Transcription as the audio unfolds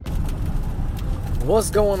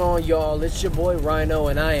What's going on, y'all? It's your boy Rhino,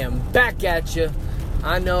 and I am back at you.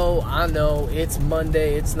 I know, it's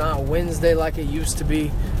Monday. It's not Wednesday like it used to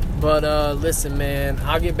be. But listen, man,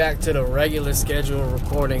 I'll get back to the regular schedule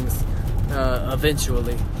recordings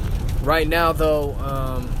eventually. Right now, though,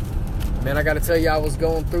 man, I got to tell you, I was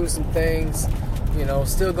going through some things.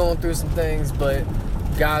 Still going through some things, but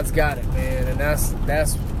God's got it, man. And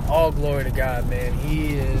that's all glory to God, man.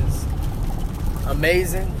 He is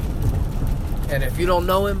amazing. And if you don't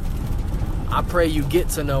know him, I pray you get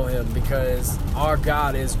to know him, because our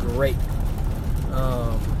God is great.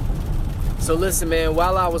 So listen, man,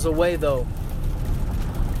 while I was away, though,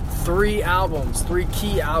 3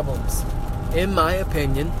 key albums, in my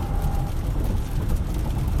opinion,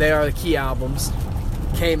 they are the key albums,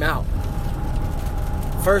 came out.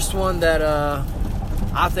 First one that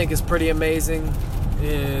I think is pretty amazing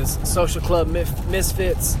is Social Club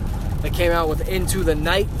Misfits. They came out with Into the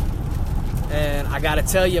Night. And I gotta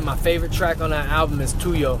tell you, my favorite track on that album is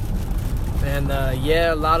Tuyo. And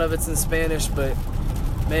yeah, a lot of it's in Spanish, but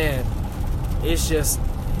man, it's just,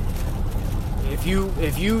 if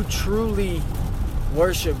you truly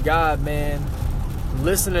worship God, man,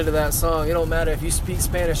 listening to that song, it don't matter if you speak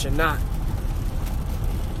Spanish or not,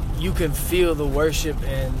 you can feel the worship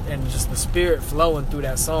and just the spirit flowing through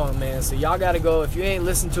that song, man. So y'all gotta go. If you ain't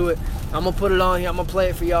listened to it, I'm gonna put it on here. I'm gonna play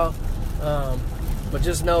it for y'all. But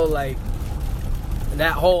just know, like,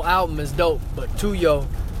 that whole album is dope, but Tuyo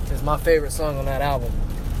is my favorite song on that album.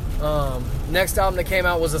 Next album that came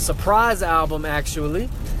out was a surprise album, actually,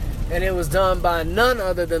 and it was done by none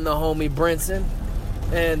other than the homie Brinson.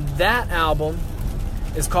 And that album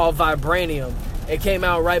is called Vibranium. It came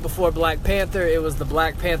out right before Black Panther. It was the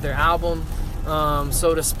Black Panther album,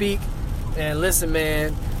 so to speak. And listen,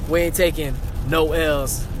 man, we ain't taking no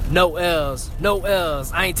L's.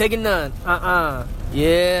 I ain't taking none.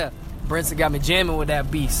 Yeah. Brinson got me jamming with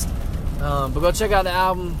that beast. But go check out the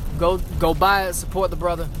album. Go buy it. Support the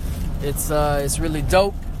brother. It's really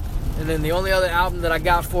dope. And then the only other album that I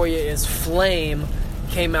got for you is Flame.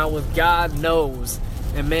 Came out with God Knows.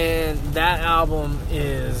 And man, that album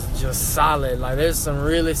is just solid. Like, there's some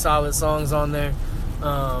really solid songs on there.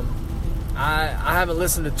 I haven't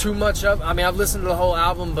listened to too much of. I mean, I've listened to the whole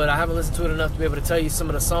album, but I haven't listened to it enough to be able to tell you some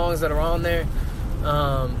of the songs that are on there.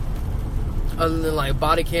 Other than like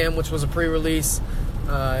Body Cam, which was a pre-release,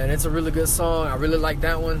 and it's a really good song. I really like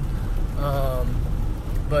that one.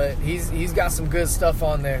 But he's got some good stuff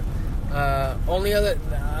on there. Only other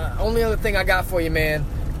thing I got for you, man,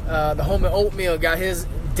 the homie Oatmeal got his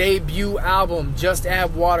debut album, Just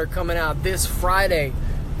Add Water, coming out this Friday.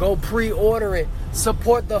 Go pre-order it.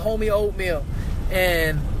 Support the homie Oatmeal.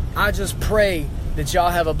 And I just pray that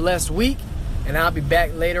y'all have a blessed week, and I'll be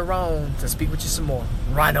back later on to speak with you some more.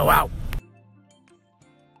 Rhino out.